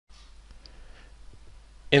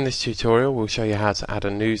In this tutorial we'll show you how to add a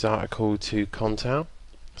news article to Contao.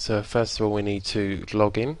 So first of all we need to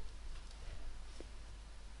log in,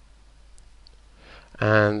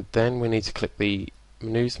 and then we need to click the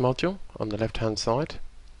news module on the left hand side,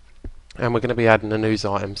 and we're going to be adding a news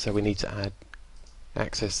item, so we need to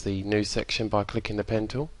access the news section by clicking the pen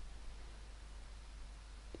tool.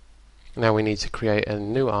 Now we need to create a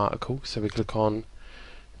new article, so we click on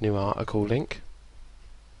new article link.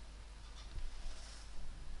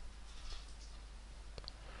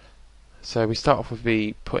 So we start off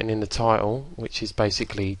with putting in the title, which is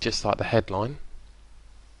basically just like the headline.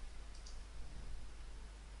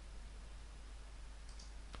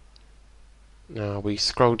 Now we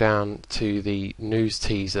scroll down to the news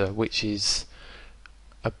teaser, which is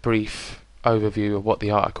a brief overview of what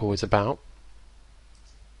the article is about.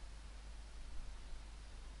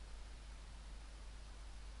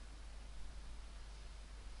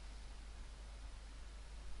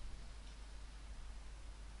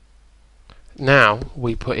 Now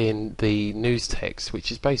we put in the news text,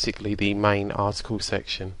 which is basically the main article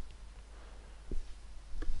section.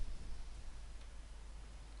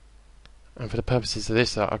 And for the purposes of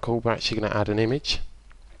this article, we're actually going to add an image.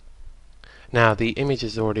 Now the image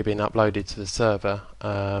has already been uploaded to the server,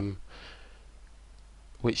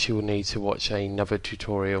 which you will need to watch another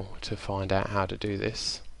tutorial to find out how to do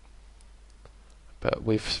this. But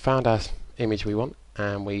we've found our image we want,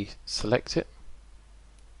 and we select it.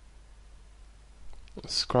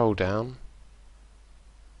 Scroll down,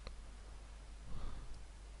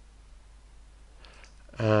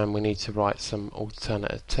 and we need to write some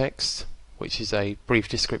alternative text, which is a brief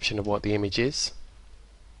description of what the image is.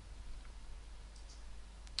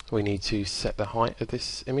 We need to set the height of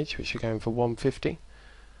this image, which we're going for 150,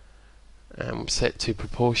 and set to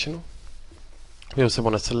proportional. We also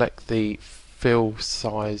want to select the full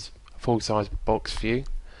size box view,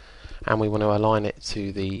 and we want to align it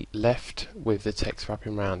to the left with the text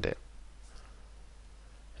wrapping around it.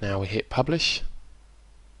 Now we hit publish,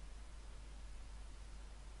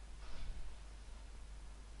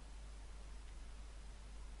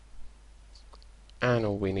 and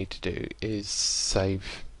all we need to do is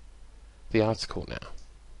save the article now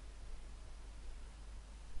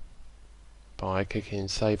by clicking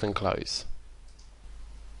save and close.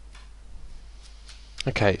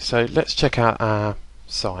 Okay, so let's check out our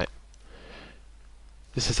site.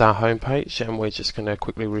 This is our home page, and we're just going to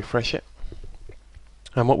quickly refresh it.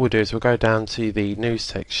 And what we'll do is we'll go down to the news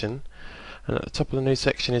section, and at the top of the news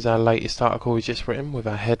section is our latest article we've just written with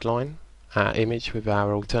our headline, our image with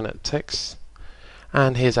our alternate text,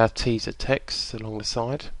 and here's our teaser text along the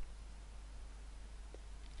side.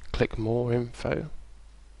 Click more info,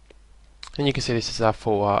 and you can see this is our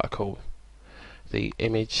full article. The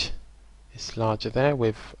image is larger there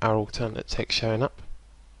with our alternate text showing up.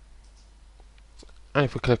 And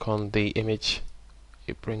if we click on the image,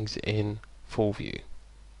 it brings it in full view.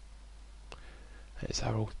 It's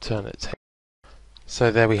our alternate text. So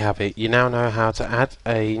there we have it. You now know how to add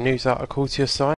a news article to your site.